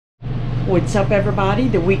What's up, everybody?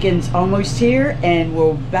 The weekend's almost here and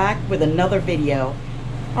we're back with another video.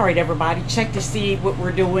 All right, everybody, check to see what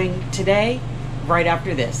we're doing today right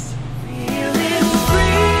after this.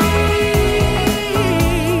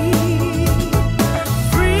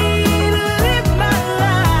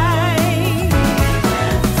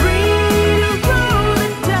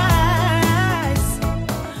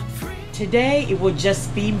 Today it will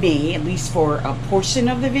just be me, at least for a portion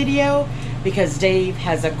of the video, because Dave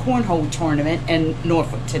has a cornhole tournament in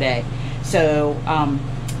Norfolk today. So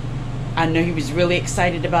I know he was really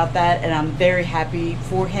excited about that, and I'm very happy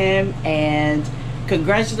for him. And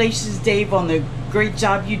congratulations, Dave, on the great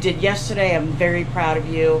job you did yesterday. I'm very proud of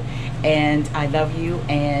you, and I love you,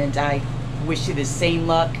 and I wish you the same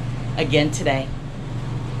luck again today.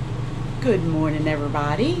 Good morning,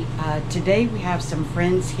 everybody. Today we have some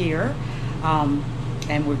friends here,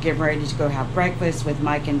 and we're getting ready to go have breakfast with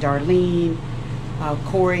Mike and Darlene,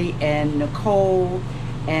 Corey and Nicole,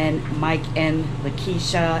 and Mike and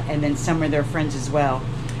Lakeisha, and then some of their friends as well.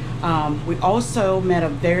 We also met a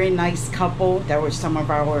very nice couple that were some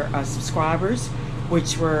of our subscribers,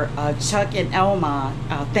 which were Chuck and Elma.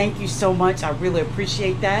 Thank you so much. I really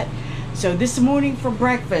appreciate that. So this morning for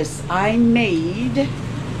breakfast, I made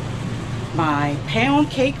my pound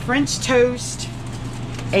cake French toast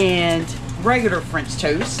and regular French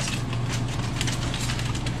toast.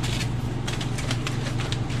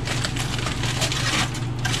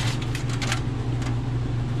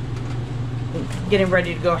 Getting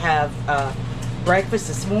ready to go have breakfast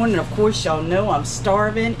this morning. Of course, y'all know I'm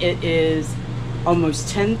starving. It is almost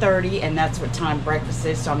 10:30 and that's what time breakfast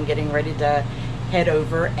is, so I'm getting ready to head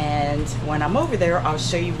over, and when I'm over there I'll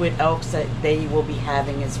show you what else that they will be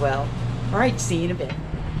having as well. All right, see you in a bit.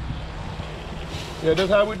 Yeah, that's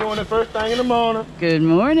how we're doing it first thing in the morning. Good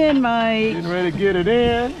morning, Mike. Getting ready to get it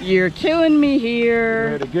in. You're killing me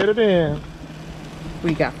here. Ready to get it in.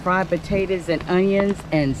 We got fried potatoes and onions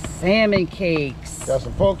and salmon cakes. Got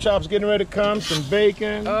some pork chops getting ready to come, some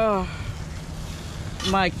bacon. Oh,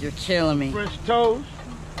 Mike, you're killing me. French toast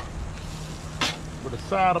with a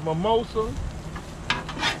side of mimosa.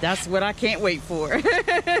 That's what I can't wait for.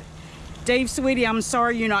 Dave, sweetie, I'm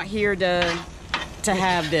sorry you're not here to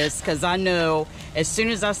have this, because I know as soon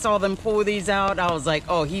as I saw them pull these out, I was like,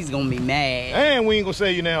 oh, he's gonna be mad. And we ain't gonna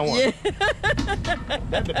say you now one. Yeah.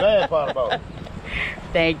 That's the bad part about it.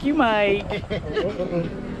 Thank you, Mike.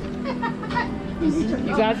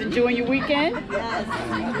 You guys enjoying your weekend? Yes,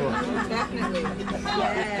 definitely.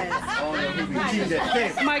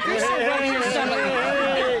 Yes. Mike, you're still running your stomach.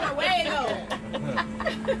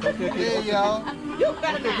 Hey, y'all. You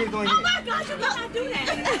better not. Oh my gosh, you better not do that.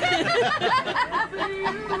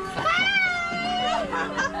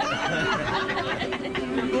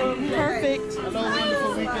 Perfect. Hello,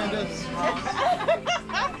 wonderful weekenders.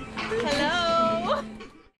 Hello.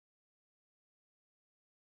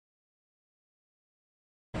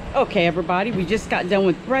 Okay, everybody, we just got done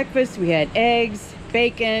with breakfast. We had eggs,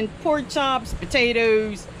 bacon, pork chops,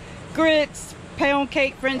 potatoes, grits, pound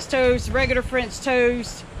cake French toast, regular French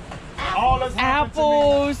toast, all this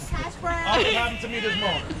apples. All this happened to me this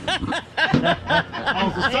morning. I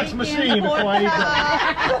was a sex machine before I ate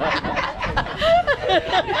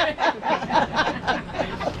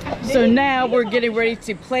that. So now we're getting ready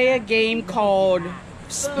to play a game called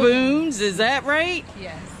Spoons. Is that right?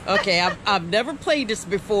 Yes. Okay, I've never played this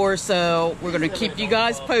before, so we're gonna keep you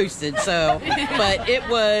guys posted. So, but it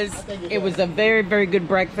was a very, very good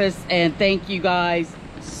breakfast, and thank you guys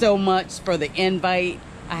so much for the invite.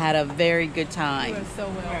 I had a very good time. You are so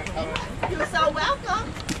welcome. You're so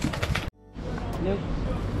welcome. Nope.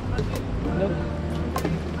 Nope.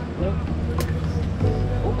 Nope.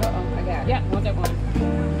 Uh-oh, I got it. Yeah, want that one.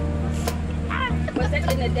 What's that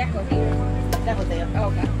in the deck over here? That was there. Oh,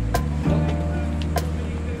 okay. Nope.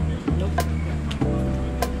 Nope.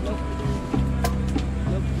 Nope.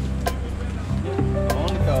 Nope. On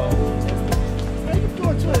the go. How you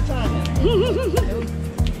doing two at a time? Nope.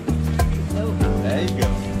 Nope. There you go.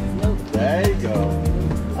 Nope. There you go.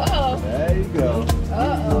 Uh-oh. There you go.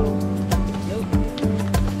 Uh-oh. Nope.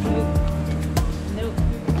 Nope. Nope.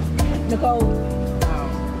 Nicole.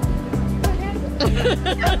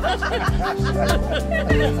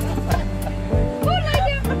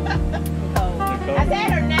 I said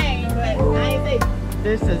her name, but I ain't say.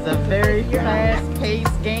 This is a very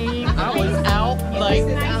fast-paced game. I was out like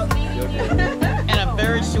in a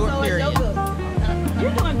very short period.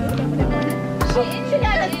 You're doing good over there. She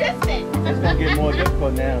got an assistant. It's gonna get more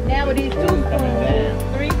difficult now. Now with these two Coming down.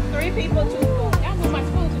 spoons. Three people, 2 spoons. That's what my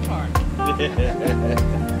spoons are charged.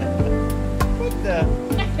 What the?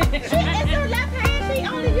 It's her left hand. She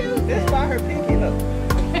only used This by her pinky, look.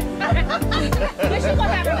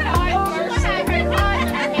 gonna have her card first. He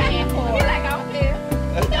like, I don't care.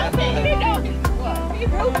 He knows what? He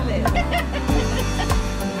ruthless.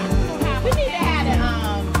 We need to have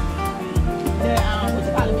what you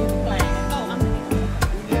call the music playing?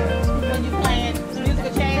 When you playing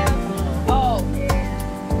musical chairs? Oh,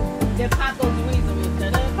 the Paco Louise with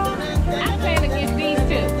I'm playing against these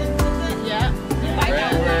two. Yeah. Like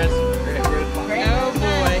that. Oh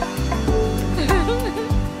boy.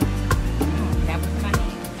 That was my hand.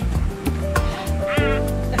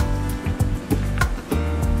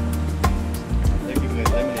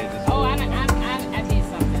 Oh, I did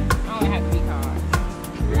something. I only have 3 cards.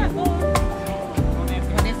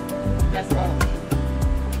 That's all.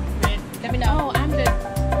 Let me know. Oh, I'm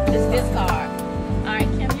this discard. All right,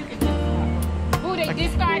 Kim, you can discard. Who they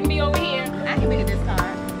discarding me over here? I can make a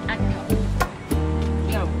discard. I can help.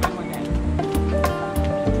 No, I want that.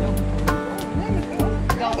 Nope.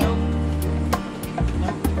 Go. Nope.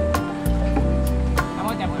 I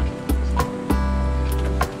want that one.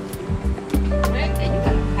 There you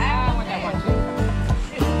go. I want that one too.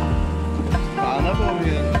 Piling up over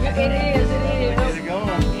here. It is. Get it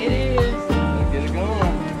going. It is. Get it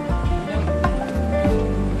going.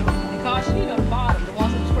 The cards should be the bottom, the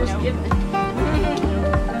ones that was first given.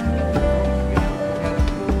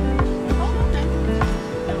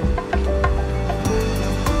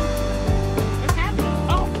 What's happening?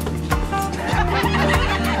 Oh. I'm trying to tell you.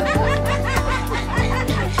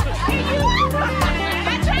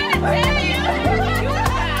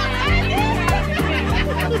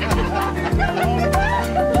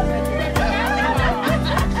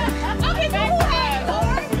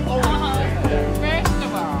 First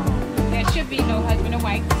of all, there should be no husband and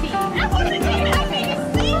wife team. I wasn't even happy to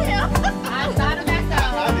see him. I thought of that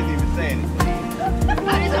I didn't even say anything.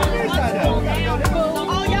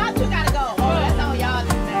 Oh, y'all two gotta go. Oh, that's all y'all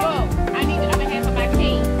do. I'm gonna have for my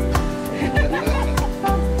team.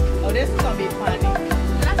 Oh, this is gonna be funny.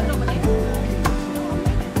 That's over there.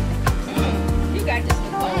 You got this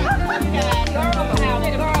one. Girl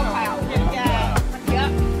power. Yep.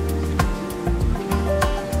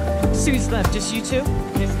 Who's left? Just you two?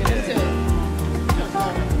 Just gonna do.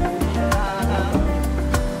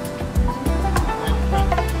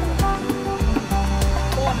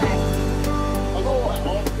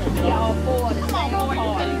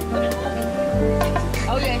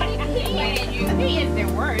 Oh yeah, he is the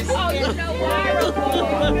worst. Oh, you know why?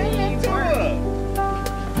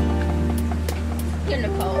 You're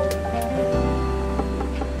Nicole.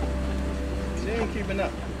 She ain't keeping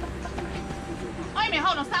up. Wait a minute,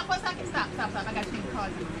 hold on, stop for a second. Stop. I got you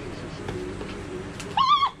cards.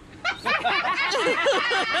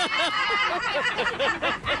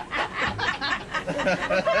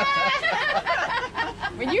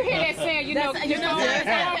 When you hear that sound, you know what it's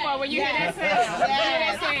going for. When you hear that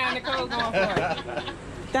sound, Nicole's going for it.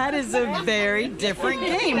 That is a very different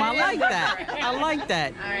game. I like that. I like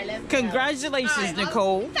that. All right, let's Congratulations,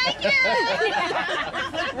 Nicole. Thank you.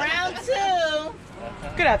 Round 2.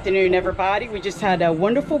 Good afternoon, everybody. We just had a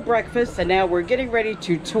wonderful breakfast, and now we're getting ready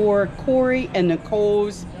to tour Corey and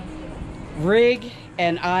Nicole's rig.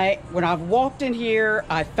 And when I walked in here,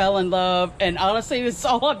 I fell in love, and honestly, it's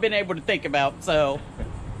all I've been able to think about. So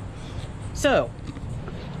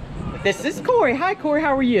this is Corey. Hi, Corey.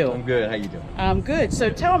 How are you? I'm good. How you doing? I'm good. So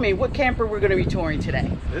tell me, what camper we're going to be touring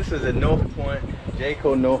today? This is a North Point,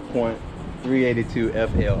 Jayco North Point 382 FL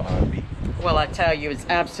RV. Well, I tell you, it's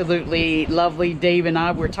absolutely lovely. Dave and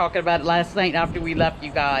I were talking about it last night after we left you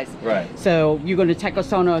guys. Right. So you're going to take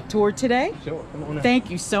us on a tour today? Sure. Come on in. Thank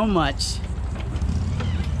you so much.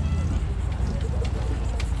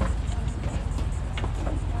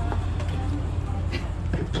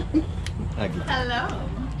 Hello.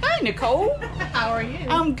 Hi, Nicole. How are you?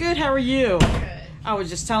 I'm good. How are you? Good. I was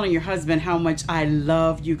just telling your husband how much I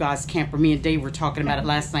love you guys' camper. Me and Dave were talking about it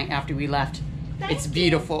last night after we left. It's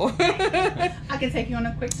beautiful. I can take you on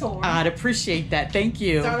a quick tour. I'd appreciate that. Thank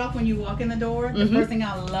you. Start off when you walk in the door. The first thing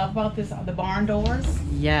I love about this are the barn doors.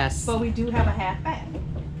 Yes. But we do have a half bath.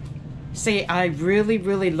 See, I really,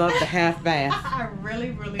 really love the half bath. I really,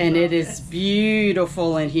 really And love it is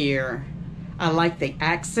beautiful in here. I like the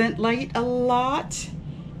accent light a lot,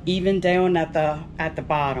 even down at the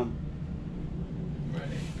bottom. Right.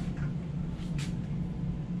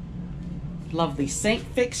 Lovely sink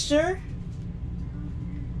fixture.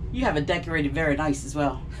 You have it decorated very nice as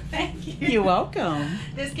well. Thank you. You're welcome.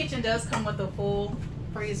 This kitchen does come with a full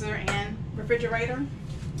freezer and refrigerator,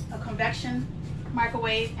 a convection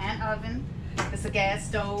microwave and oven. It's a gas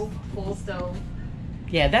stove, full stove.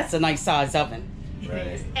 Yeah, that's a nice size oven.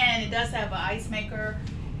 Right. And it does have an ice maker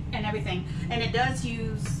and everything. And it does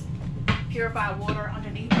use purified water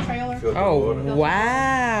underneath the trailer. Oh,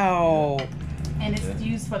 wow. And it's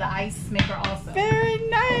used for the ice maker also. Very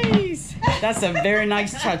nice. That's a very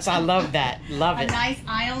nice touch. I love that. Love A it. nice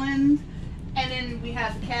island. And then we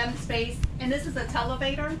have the cabin space. And this is a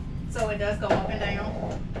televator, so it does go up and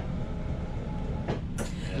down.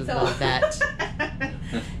 Love that.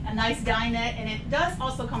 A nice dinette, and it does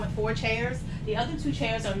also come with 4 chairs. The other 2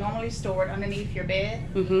 chairs are normally stored underneath your bed,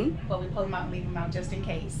 but we pull them out and leave them out just in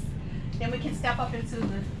case. Then we can step up into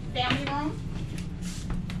the family room.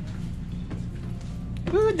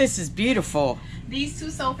 Ooh, this is beautiful. These 2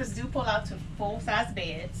 sofas do pull out to full-size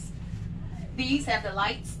beds. These have the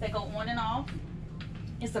lights that go on and off.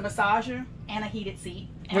 It's a massager and a heated seat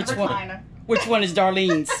and a recliner. Which one is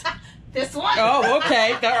Darlene's? This one. Oh,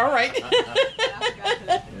 okay. All right. You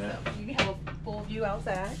can have a full view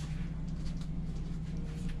outside.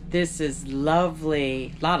 This is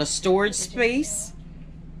lovely. A lot of storage space.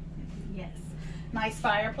 Yes. Nice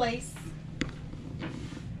fireplace.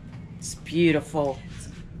 It's beautiful.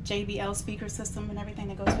 JBL speaker system and everything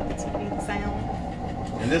that goes with it to hear the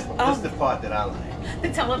sound. And this is the part that I like. The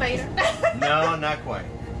televator. No, not quite.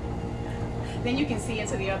 Then you can see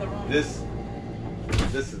into the other room. This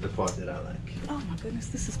is the part that I like. Oh my goodness,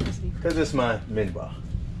 this is supposed to be. Because it's my minibar.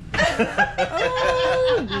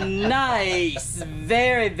 Oh, nice.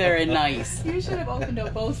 Very, very nice. You should have opened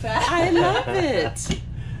up both sides. I love it.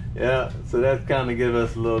 Yeah, so that kind of gives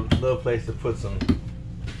us a little place to put some.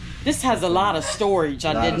 This has a lot of storage.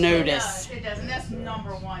 I did notice. It does, and that's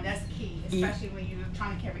number one. That's key, especially when you're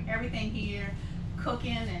trying to carry everything here,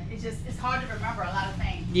 cooking, and it's hard to remember a lot of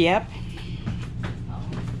things. Yep.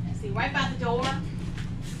 And see, right by the door,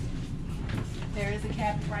 there is a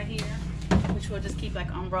cabinet right here, which we'll just keep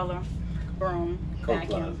like umbrella, broom,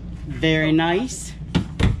 vacuum. Very nice.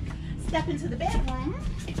 Step into the bedroom,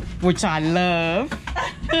 Which I love.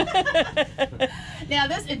 Now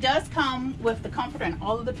it does come with the comforter and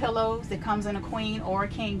all of the pillows. It comes in a queen or a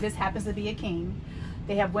king. This happens to be a king.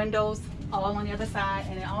 They have windows all on the other side,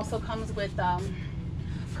 and it also comes with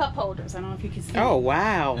cup holders. I don't know if you can see. Oh,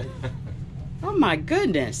 wow. Oh, my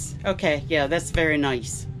goodness. Okay, yeah, that's very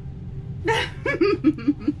nice.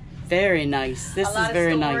 Very nice. This is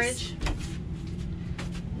very nice.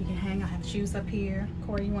 You can hang. I have shoes up here.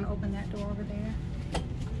 Corey, you want to open that door over there?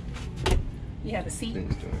 You have a seat.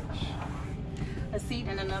 A seat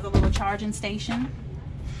and another little charging station.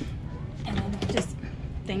 And then just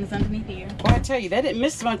things underneath here. Well, I tell you, they didn't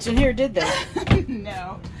miss much in here, did they?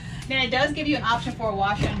 No. Now it does give you an option for a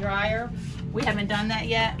washer and dryer. We haven't done that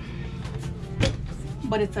yet.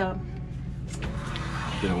 But it's a...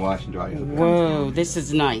 Gonna wash and dry. Whoa, this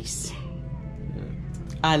is nice.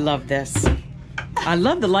 I love this. I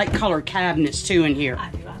love the light color cabinets too in here.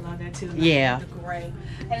 I do. I love that too. Yeah. The gray.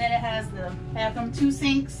 And then it has the bathroom, 2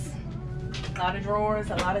 sinks, a lot of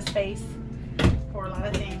drawers, a lot of space for a lot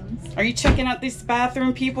of things. Are you checking out this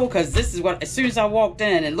bathroom, people? Because this is what, as soon as I walked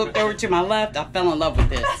in and looked over to my left, I fell in love with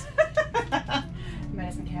this.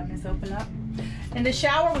 Medicine cabinets open up. And the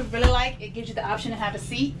shower we really like. It gives you the option to have a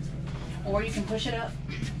seat, or you can push it up.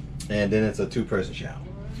 And then it's a 2-person shower.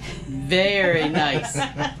 Very nice.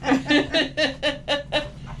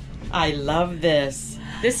 I love this.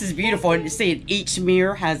 This is beautiful. And you see, each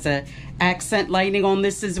mirror has a accent lighting on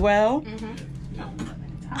this as well.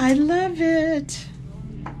 I love it.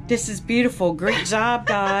 This is beautiful. Great job,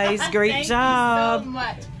 guys. Great Thank job. you so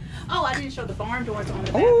much. Oh, I didn't show the barn doors on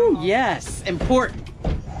the bathroom. Oh, yes. Important.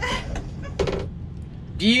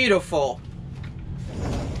 Beautiful.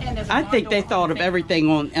 And there's a I barn think they door thought on of the everything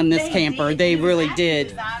on this camper. did. They It was really actually did.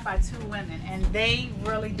 Designed by 2 women, and they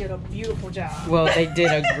really did a beautiful job. Well, they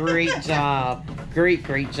did a great job. Great,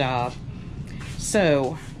 great job.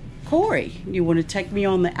 So, Corey, you want to take me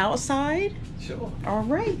on the outside? Sure. All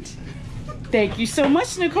right. Thank you so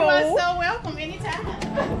much, Nicole. You are so welcome anytime.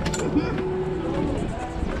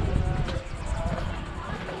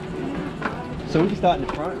 So we can start in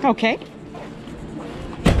the front. Okay.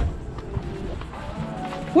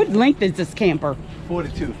 What length is this camper?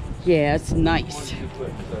 42. Yeah, it's nice. 42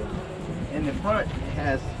 foot. So in the front it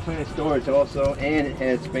has plenty of storage also, and it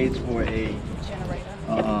has space for a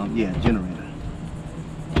generator.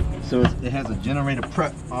 So it has a generator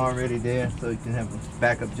prep already there, so you can have a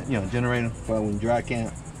backup, generator for when dry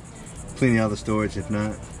camp. Plenty of other storage if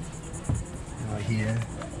not. Right here.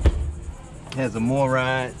 It has a more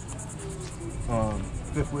ride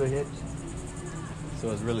 5th wheel hitch, so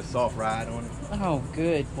it's really soft ride on it. Oh,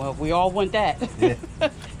 good. Well, we all want that. Yeah.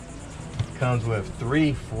 Comes with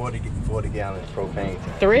 3 40-gallon propane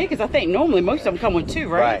tanks. 3? Because I think normally most of them come with 2,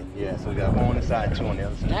 right? Right, yeah. So we got 1 on the side, 2 on the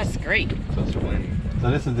other side. That's great. So it's plenty. So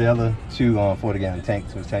this is the other 2 40-gallon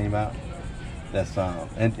tanks we was telling you about. That's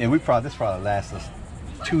and this probably lasts us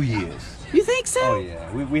 2 years. You think so? Oh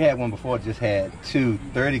yeah, we had one before, just had 2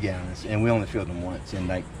 30 gallons, and we only filled them once in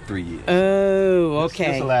like 3 years. Oh,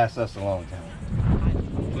 okay. This will last us a long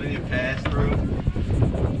time. Plenty of pass through.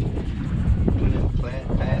 Plenty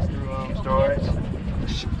of pass through storage.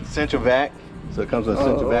 Central vac, so it comes with a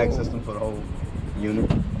central vac system for the whole unit.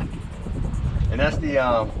 And that's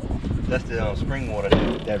the spring water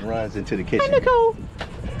that runs into the kitchen. Hi, Nicole.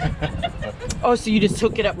 Oh, so you just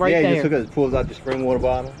hook it up right there? Yeah, you just hook it, pulls out the spring water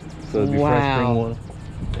bottle. So it'll be fresh spring water.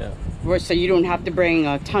 Yeah. So you don't have to bring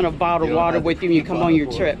a ton of bottled water with you when you come on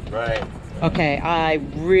your trip. Right. Okay, I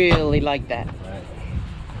really like that. Right.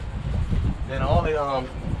 Then all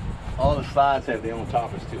the slides have their own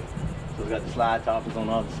toppers too. So it's got the slide toppers on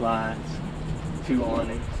all the slides, 2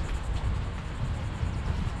 awnings.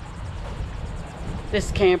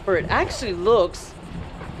 This camper, it actually looks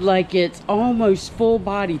like it's almost full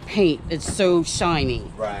body paint. It's so shiny.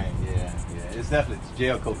 Right, yeah. It's definitely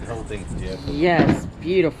Jayco. The whole thing's Jayco. Yes,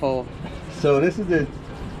 beautiful. So this is the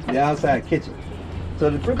outside kitchen. So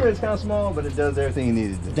the refrigerator is kind of small, but it does everything you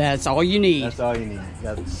need to do. That's all you need. That's all you need. You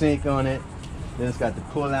got the sink on it. Then it's got the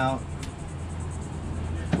pull out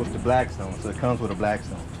with the Blackstone. So it comes with a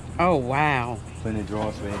Blackstone. Oh, wow. Plenty of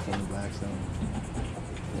drawer space on the Blackstone.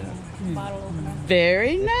 Yeah. Bottle opener.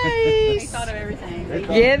 Very They nice. thought of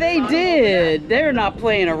everything. Yeah, they did. They're not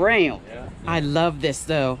playing around. Yeah. I love this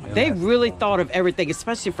though. Yeah, They that's really cool. thought of everything,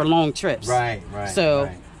 especially for long trips. Right. So,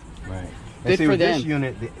 right. good And see, for with them. this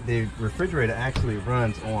unit, the refrigerator actually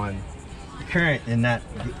runs on current and not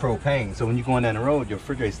propane. So when you're going down the road, your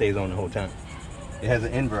refrigerator stays on the whole time. It has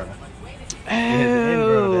an inverter. It has an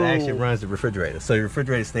inverter that actually runs the refrigerator. So your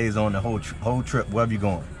refrigerator stays on the whole trip, wherever you're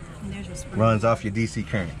going. And there's your spring. Runs off your DC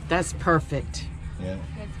current. That's perfect. Yeah.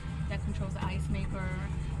 That controls the ice maker.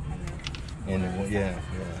 Yeah.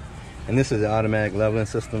 And this is the automatic leveling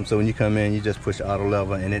system. So when you come in, you just push the auto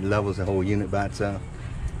level, and it levels the whole unit by itself.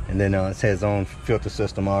 And then it has its own filter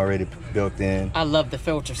system already built in. I love the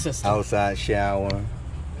filter system. Outside shower.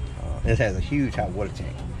 It has a huge hot water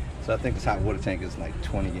tank. So I think this hot water tank is like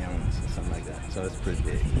 20 gallons or something like that. So it's pretty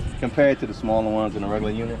big compared to the smaller ones in a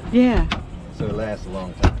regular unit. Yeah. So it lasts a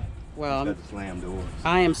long time. Well, It's got the slam doors.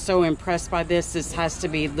 I am so impressed by this. This has to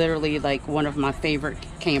be literally like one of my favorite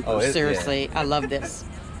campers. it's- Seriously, I love this.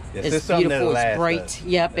 Yes, It's something beautiful. that'll It's last bright. us.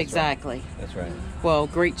 Yep, That's exactly. Right. That's right. Well,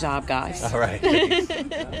 great job, guys. All right.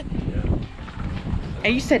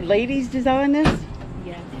 And you said ladies designed this?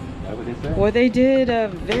 Yeah. That what they said? Well, they did a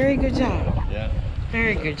very good job. Yeah.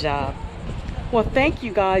 Very good job. Well, thank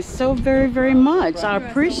you guys so very, very much. I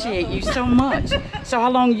appreciate you so much. So how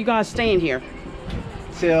long are you guys staying here?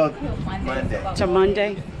 Till Monday. Till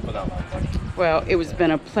Monday? Hold on. Well, it has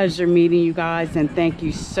been a pleasure meeting you guys, and thank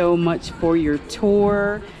you so much for your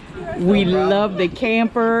tour. We love the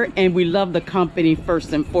camper, and we love the company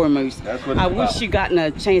first and foremost. That's what it's I about. wish you gotten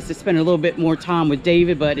a chance to spend a little bit more time with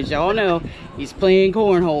David, but as y'all know, he's playing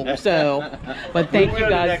cornhole. So, but thank you the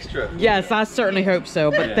guys. next trip. Yes, I certainly hope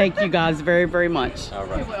so. But Yeah. thank you guys very, very much. All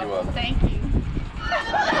right. You're welcome. Thank you.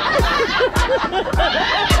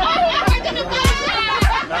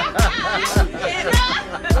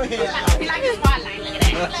 He like his spotlight. Look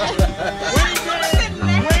at that.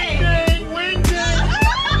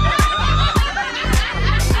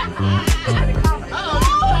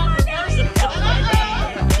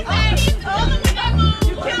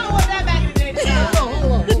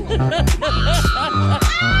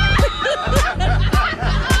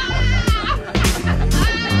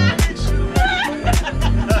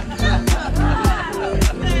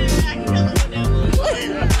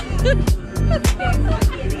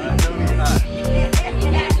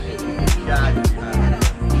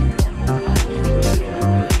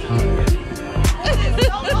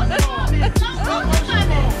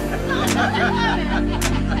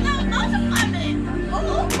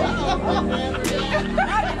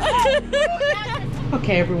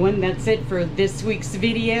 Okay, everyone, that's it for this week's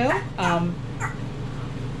video.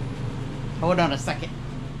 Hold on a second.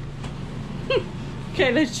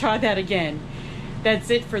 Okay, let's try that again. That's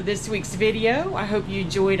it for this week's video. I hope you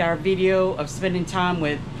enjoyed our video of spending time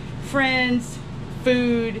with friends,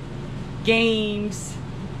 food, games,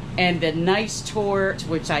 and the nice tour,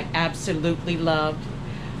 which I absolutely loved.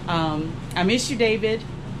 I miss you, David.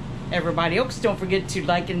 Everybody else, don't forget to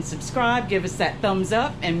like and subscribe. Give us that thumbs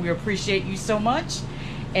up, and we appreciate you so much.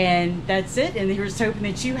 And that's it. And here's hoping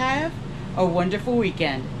that you have a wonderful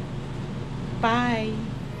weekend. Bye.